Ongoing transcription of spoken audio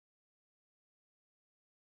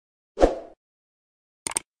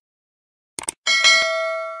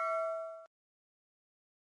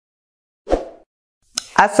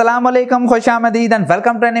अस्सलाम वालेकुम, खुश आमदीद एंड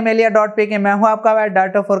वेलकम टू एनिमेलिया.pk। मैं हूं आपका भाई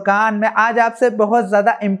डॉक्टर फुरकान। मैं आज आपसे बहुत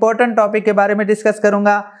ज़्यादा इंपॉर्टेंट टॉपिक के बारे में डिस्कस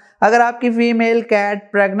करूंगा। अगर आपकी फीमेल कैट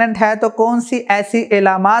प्रेग्नेंट है तो कौन सी ऐसी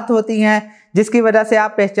इलामात होती हैं जिसकी वजह से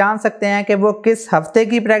आप पहचान सकते हैं कि वो किस हफ्ते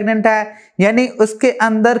की प्रेग्नेंट है, यानी उसके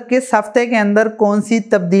अंदर किस हफ्ते के अंदर कौन सी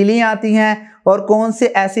तब्दीलियाँ आती हैं और कौन सी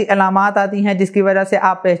ऐसी अलामात आती हैं जिसकी वजह से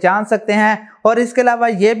आप पहचान सकते हैं। और इसके अलावा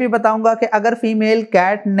ये भी बताऊंगा कि अगर फीमेल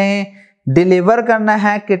कैट ने डिलीवर करना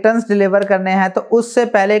है, किटन्स डिलीवर करने हैं, तो उससे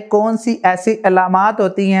पहले कौन सी ऐसी अलामात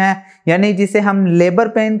होती हैं, यानी जिसे हम लेबर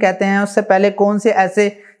पेन कहते हैं, उससे पहले कौन से ऐसे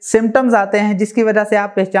सिम्टम्स आते हैं जिसकी वजह से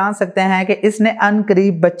आप पहचान सकते हैं कि इसने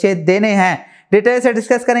अनकरीब बच्चे देने हैं। डिटेल से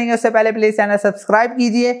डिस्कस करेंगे। उससे पहले प्लीज चैनल सब्सक्राइब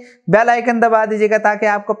कीजिए, बेल आइकन दबा दीजिएगा ताकि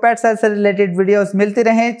आपको पेट्स हेल्थ से रिलेटेड वीडियोस मिलती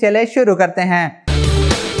रहें। चले शुरू करते हैं।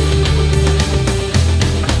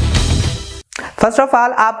 फर्स्ट ऑफ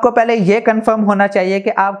ऑल आपको पहले ये कंफर्म होना चाहिए कि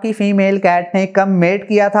आपकी फीमेल कैट ने कब मेट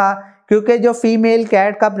किया था, क्योंकि जो फीमेल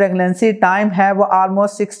कैट का प्रेगनेंसी टाइम है वो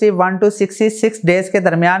ऑलमोस्ट 61 to 66 डेज के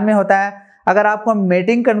दरमियान में होता है। अगर आपको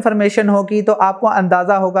मेटिंग कंफर्मेशन होगी तो आपको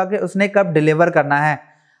अंदाज़ा होगा कि उसने कब डिलीवर करना है।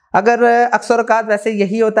 अगर अक्सर औक़ात वैसे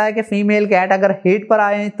यही होता है कि फ़ीमेल कैट अगर हीट पर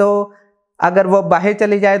आए तो अगर वो बाहर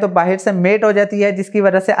चली जाए तो बाहर से मेट हो जाती है, जिसकी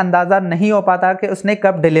वजह से अंदाज़ा नहीं हो पाता कि उसने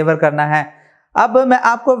कब डिलीवर करना है। अब मैं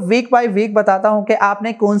आपको वीक बाय वीक बताता हूं कि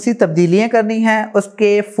आपने कौन सी तब्दीलियां करनी हैं,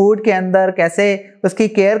 उसके फूड के अंदर कैसे उसकी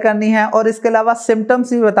केयर करनी है, और इसके अलावा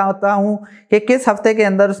सिम्टम्स भी बताता हूं कि किस हफ्ते के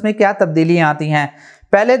अंदर उसमें क्या तब्दीलियां आती हैं।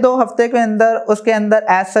 पहले 2 हफ्ते के अंदर उसके अंदर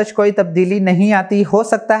एज सच कोई तब्दीली नहीं आती। हो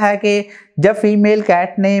सकता है कि जब फीमेल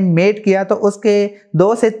कैट ने मेट किया तो उसके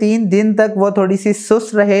 2 से 3 दिन तक वो थोड़ी सी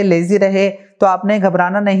सुस्त रहे, लेजी रहे, तो आपने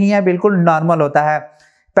घबराना नहीं है, बिल्कुल नॉर्मल होता है।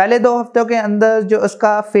 पहले 2 हफ्तों के अंदर जो उसका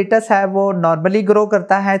फीटस है वो नॉर्मली ग्रो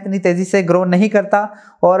करता है, इतनी तेज़ी से ग्रो नहीं करता।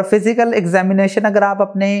 और फिज़िकल एग्जामिनेशन अगर आप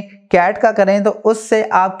अपने कैट का करें तो उससे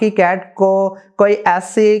आपकी कैट को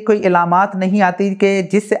कोई इलामात नहीं आती कि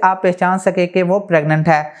जिससे आप पहचान सके कि वो प्रेग्नेंट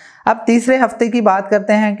है। अब तीसरे हफ्ते की बात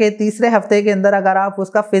करते हैं कि तीसरे हफ्ते के अंदर अगर आप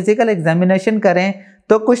उसका फिज़िकल एग्जामिनेशन करें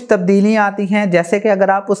तो कुछ तब्दीलियाँ आती हैं। जैसे कि अगर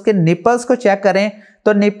आप उसके निपल्स को चेक करें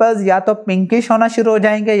तो निपल्स या तो पिंकिश होना शुरू हो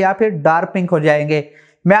जाएंगे या फिर डार्क पिंक हो जाएंगे।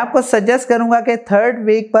 मैं आपको सजेस्ट करूंगा कि 3rd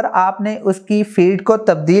वीक पर आपने उसकी फीड को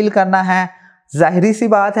तब्दील करना है। जाहिर सी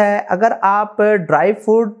बात है, अगर आप ड्राई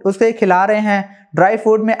फूड उसे खिला रहे हैं, ड्राई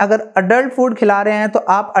फूड में अगर अडल्ट फूड खिला रहे हैं तो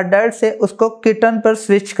आप अडल्ट से उसको किटन पर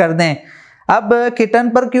स्विच कर दें। अब किटन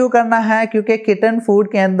पर क्यों करना है? क्योंकि किटन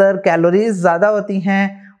फूड के अंदर कैलोरीज ज़्यादा होती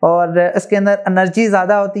हैं और इसके अंदर एनर्जी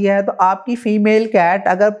ज़्यादा होती है। तो आपकी फ़ीमेल कैट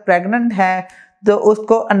अगर प्रेग्नेंट है तो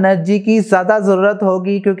उसको एनर्जी की ज़्यादा ज़रूरत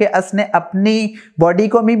होगी, क्योंकि उसने अपनी बॉडी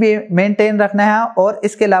को भी मेंटेन रखना है और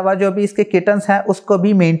इसके अलावा जो भी इसके किटन्स हैं उसको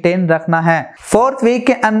भी मेंटेन रखना है। 4th वीक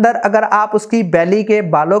के अंदर अगर आप उसकी बेली के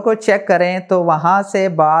बालों को चेक करें तो वहाँ से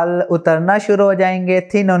बाल उतरना शुरू हो जाएंगे,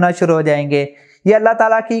 थिन होना शुरू हो जाएंगे। ये अल्लाह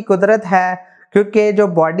ताला की कुदरत है, क्योंकि जो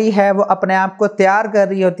बॉडी है वो अपने आप को तैयार कर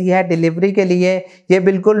रही होती है डिलीवरी के लिए। ये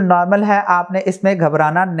बिल्कुल नॉर्मल है, आपने इसमें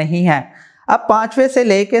घबराना नहीं है। अब 5वें से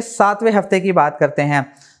लेके 7वें हफ्ते की बात करते हैं।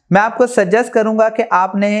 मैं आपको सजेस्ट करूंगा कि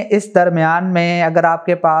आपने इस दरमियान में अगर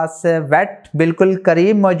आपके पास वेट बिल्कुल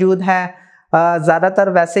करीब मौजूद है, ज़्यादातर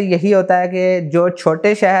वैसे यही होता है कि जो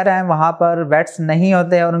छोटे शहर हैं वहाँ पर वेट्स नहीं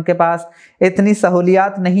होते और उनके पास इतनी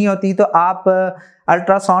सहूलियात नहीं होती, तो आप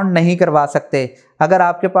अल्ट्रासाउंड नहीं करवा सकते। अगर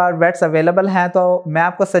आपके पास वेट्स अवेलेबल हैं तो मैं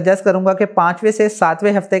आपको सजेस्ट करूंगा कि 5वें से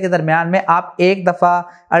 7वें हफ्ते के दरमियान में आप एक दफ़ा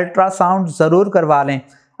अल्ट्रासाउंड ज़रूर करवा लें।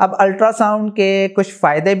 अब अल्ट्रासाउंड के कुछ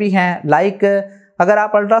फ़ायदे भी हैं, लाइक अगर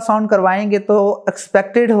आप अल्ट्रासाउंड करवाएंगे तो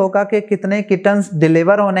एक्सपेक्टेड होगा कि कितने किटन्स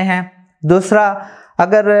डिलीवर होने हैं। दूसरा,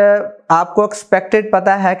 अगर आपको एक्सपेक्टेड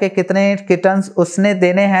पता है कि कितने किटन्स उसने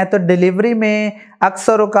देने हैं तो डिलीवरी में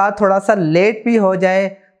अक्सर औक़ात थोड़ा सा लेट भी हो जाए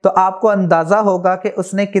तो आपको अंदाज़ा होगा कि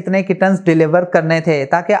उसने कितने किटन्स डिलीवर करने थे,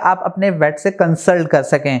 ताकि आप अपने वेट से कंसल्ट कर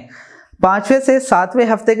सकें। 5वें से 7वें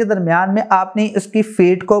हफ्ते के दरमियान में आपने उसकी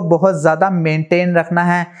फीड को बहुत ज़्यादा मेंटेन रखना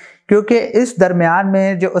है, क्योंकि इस दरमियान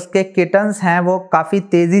में जो उसके किटन्स हैं वो काफ़ी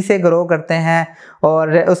तेज़ी से ग्रो करते हैं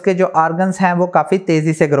और उसके जो ऑर्गन्स हैं वो काफ़ी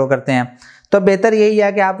तेज़ी से ग्रो करते हैं। तो बेहतर यही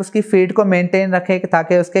है कि आप उसकी फीड को मेंटेन रखें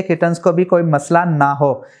ताकि उसके किटन्स को भी कोई मसला ना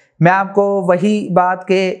हो। मैं आपको वही बात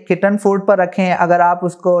के किटन फूड पर रखें। अगर आप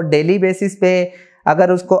उसको डेली बेसिस पे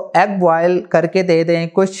अगर उसको एग बॉयल करके दे दें,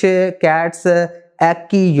 कुछ कैट्स एग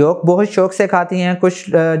की योक बहुत शौक से खाती हैं, कुछ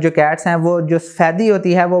जो कैट्स हैं वो जो सफ़ेदी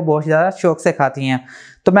होती है वो बहुत ज़्यादा शौक से खाती हैं।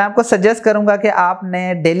 तो मैं आपको सजेस्ट करूंगा कि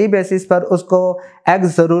आपने डेली बेसिस पर उसको एग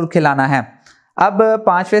ज़रूर खिलाना है। अब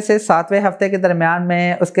 5वें से 7वें हफ्ते के दरमियान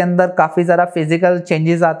में उसके अंदर काफ़ी ज़्यादा फिज़िकल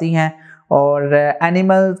चेंजेस आती हैं और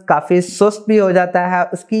एनिमल काफ़ी सुस्त भी हो जाता है।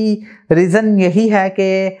 उसकी रीज़न यही है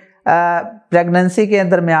कि प्रेगनेंसी के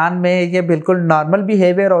दरमियान में ये बिल्कुल नॉर्मल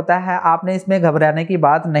बिहेवियर होता है, आपने इसमें घबराने की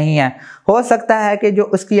बात नहीं है। हो सकता है कि जो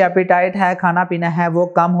उसकी एपिटाइट है, खाना पीना है, वो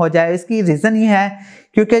कम हो जाए। इसकी रीज़न ये है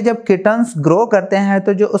क्योंकि जब किटन्स ग्रो करते हैं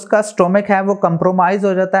तो जो उसका स्टोमक है वो कंप्रोमाइज़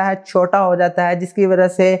हो जाता है, छोटा हो जाता है, जिसकी वजह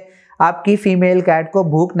से आपकी फ़ीमेल कैट को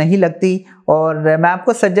भूख नहीं लगती। और मैं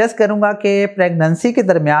आपको सजेस्ट करूंगा कि प्रेगनेंसी के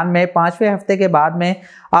दरमियान में 5वें हफ्ते के बाद में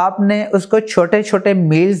आपने उसको छोटे छोटे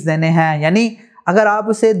मील्स देने हैं। यानी अगर आप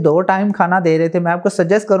उसे 2 टाइम खाना दे रहे थे, मैं आपको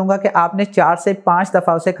सजेस्ट करूंगा कि आपने 4 से 5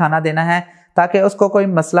 दफ़ा उसे खाना देना है ताकि उसको कोई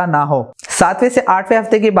मसला ना हो। 7वें से 8वें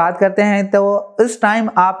हफ्ते की बात करते हैं तो इस टाइम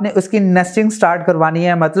आपने उसकी नेस्टिंग स्टार्ट करवानी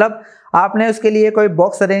है। मतलब आपने उसके लिए कोई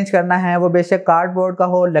बॉक्स अरेंज करना है, वो बेशक कार्डबोर्ड का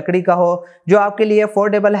हो, लकड़ी का हो, जो आपके लिए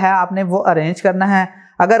अफोर्डेबल है आपने वो अरेंज करना है।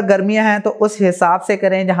 अगर गर्मियां हैं तो उस हिसाब से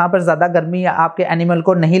करें, जहाँ पर ज़्यादा गर्मी आपके एनिमल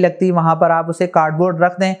को नहीं लगती वहाँ पर आप उसे कार्डबोर्ड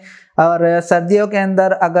रख दें। और सर्दियों के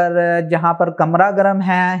अंदर अगर जहाँ पर कमरा गर्म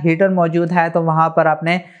है, हीटर मौजूद है, तो वहाँ पर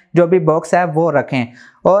आपने जो भी बॉक्स है वो रखें।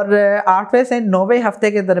 और 8वें से 9वें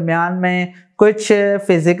हफ्ते के दरमियान में कुछ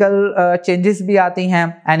फिज़िकल चेंजेस भी आती हैं।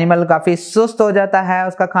 एनिमल काफ़ी सुस्त हो जाता है,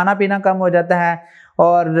 उसका खाना पीना कम हो जाता है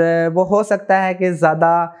और वो हो सकता है कि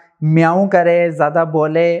ज़्यादा म्याऊं करे, ज़्यादा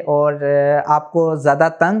बोले और आपको ज़्यादा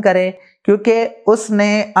तंग करे, क्योंकि उसने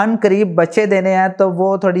अनकरीब बच्चे देने हैं तो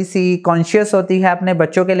वो थोड़ी सी कॉन्शियस होती है अपने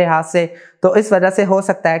बच्चों के लिहाज से। तो इस वजह से हो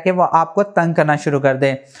सकता है कि वो आपको तंग करना शुरू कर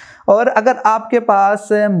दे। और अगर आपके पास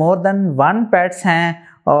मोर देन 1 पेट्स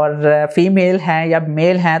हैं और फीमेल हैं या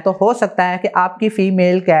मेल हैं तो हो सकता है कि आपकी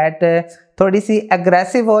फ़ीमेल कैट थोड़ी सी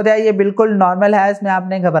एग्रेसिव हो जाए। ये बिल्कुल नॉर्मल है, इसमें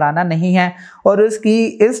आपने घबराना नहीं है। और उसकी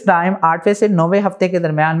इस टाइम 8वें से 9वें हफ्ते के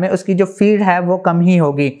दरमियान में उसकी जो फीड है वो कम ही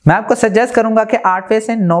होगी। मैं आपको सजेस्ट करूंगा कि 8वें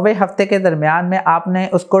से 9वें हफ्ते के दरमियान में आपने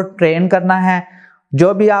उसको ट्रेन करना है।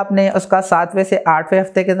 जो भी आपने उसका 7वें से 8वें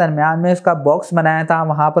हफ्ते के दरमियान में उसका बॉक्स बनाया था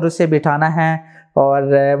वहाँ पर उसे बिठाना है और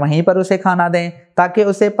वहीं पर उसे खाना दें, ताकि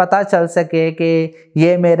उसे पता चल सके कि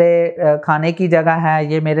ये मेरे खाने की जगह है,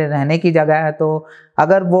 ये मेरे रहने की जगह है। तो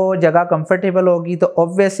अगर वो जगह कंफर्टेबल होगी तो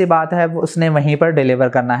ऑब्वियस सी बात है वो उसने वहीं पर डिलीवर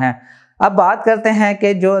करना है। अब बात करते हैं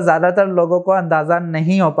कि जो ज़्यादातर लोगों को अंदाज़ा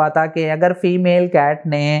नहीं हो पाता कि अगर फीमेल कैट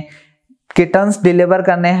ने किटन्स डिलीवर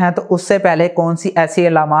करने हैं तो उससे पहले कौन सी ऐसी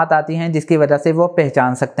अलामात आती हैं जिसकी वजह से वो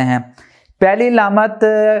पहचान सकते हैं। पहली अलामत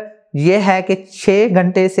ये है कि 6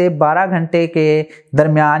 घंटे से 12 घंटे के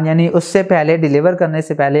दरमियान, यानी उससे पहले, डिलीवर करने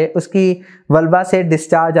से पहले उसकी वल्वा से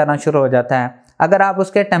डिस्चार्ज आना शुरू हो जाता है। अगर आप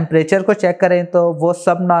उसके टेम्परेचर को चेक करें तो वो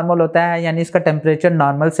सब नॉर्मल होता है, यानी इसका टेम्परेचर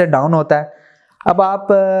नॉर्मल से डाउन होता है। अब आप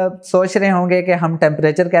सोच रहे होंगे कि हम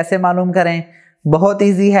टेम्परेचर कैसे मालूम करें। बहुत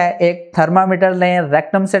इजी है, एक थर्मामीटर लें,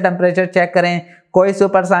 रेक्टम से टेम्परेचर चेक करें, कोई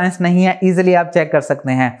सुपर साइंस नहीं है, इजीली आप चेक कर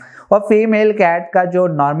सकते हैं। और फीमेल कैट का जो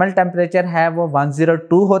नॉर्मल टेम्परेचर है वो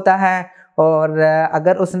 102 होता है। और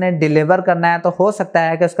अगर उसने डिलीवर करना है तो हो सकता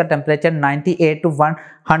है कि उसका टेम्परेचर 98 to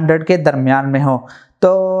 100 के दरमियान में हो।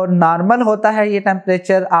 तो नॉर्मल होता है ये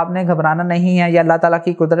टेम्परेचर, आपने घबराना नहीं है। ये अल्लाह ताला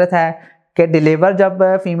की कुदरत है कि डिलीवर जब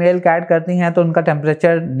फीमेल कैट करती हैं तो उनका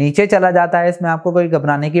टेम्परेचर नीचे चला जाता है, इसमें आपको कोई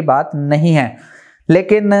घबराने की बात नहीं है।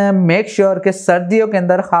 लेकिन मेक श्योर कि सर्दियों के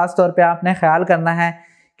अंदर ख़ास तौर पे आपने ख्याल करना है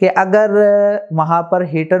कि अगर वहाँ पर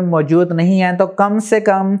हीटर मौजूद नहीं है तो कम से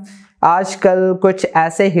कम आजकल कुछ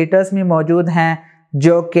ऐसे हीटर्स भी मौजूद हैं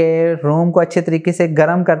जो कि रूम को अच्छे तरीके से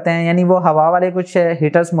गर्म करते हैं, यानी वो हवा वाले कुछ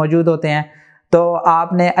हीटर्स मौजूद होते हैं। तो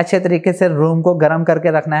आपने अच्छे तरीके से रूम को गर्म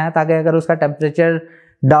करके रखना है ताकि अगर उसका टेम्परेचर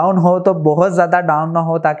डाउन हो तो बहुत ज़्यादा डाउन ना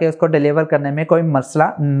हो, ताकि उसको डिलीवर करने में कोई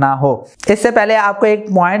मसला ना हो। इससे पहले आपको एक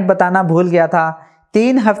पॉइंट बताना भूल गया था।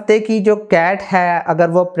 3 हफ्ते की जो कैट है अगर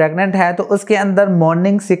वो प्रेग्नेंट है तो उसके अंदर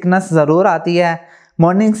मॉर्निंग सिकनेस ज़रूर आती है।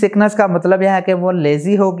 मॉर्निंग सिकनेस का मतलब यह है कि वो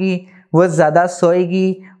लेज़ी होगी, वो ज़्यादा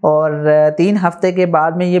सोएगी और 3 हफ्ते के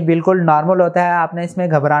बाद में ये बिल्कुल नॉर्मल होता है, आपने इसमें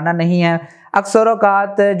घबराना नहीं है। अक्सर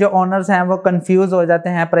औक़ात जो ओनर्स हैं वो कंफ्यूज हो जाते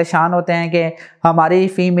हैं, परेशान होते हैं कि हमारी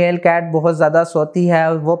फ़ीमेल कैट बहुत ज़्यादा सोती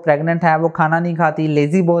है, वो प्रेग्नेंट है, वो खाना नहीं खाती,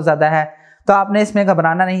 लेज़ी बहुत ज़्यादा है। तो आपने इसमें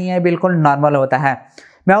घबराना नहीं है, बिल्कुल नॉर्मल होता है।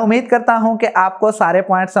 मैं उम्मीद करता हूं कि आपको सारे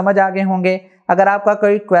पॉइंट समझ आ गए होंगे। अगर आपका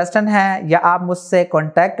कोई क्वेश्चन है या आप मुझसे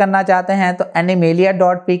कांटेक्ट करना चाहते हैं तो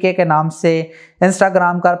animalia.pk के नाम से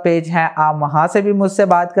इंस्टाग्राम का पेज है, आप वहां से भी मुझसे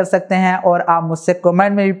बात कर सकते हैं और आप मुझसे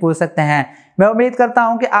कमेंट में भी पूछ सकते हैं। मैं उम्मीद करता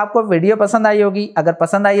हूं कि आपको वीडियो पसंद आई होगी। अगर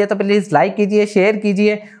पसंद आई है तो प्लीज़ लाइक कीजिए, शेयर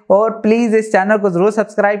कीजिए और प्लीज़ इस चैनल को ज़रूर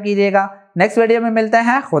सब्सक्राइब कीजिएगा। नेक्स्ट वीडियो में मिलते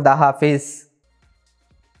हैं। खुदा हाफिज़।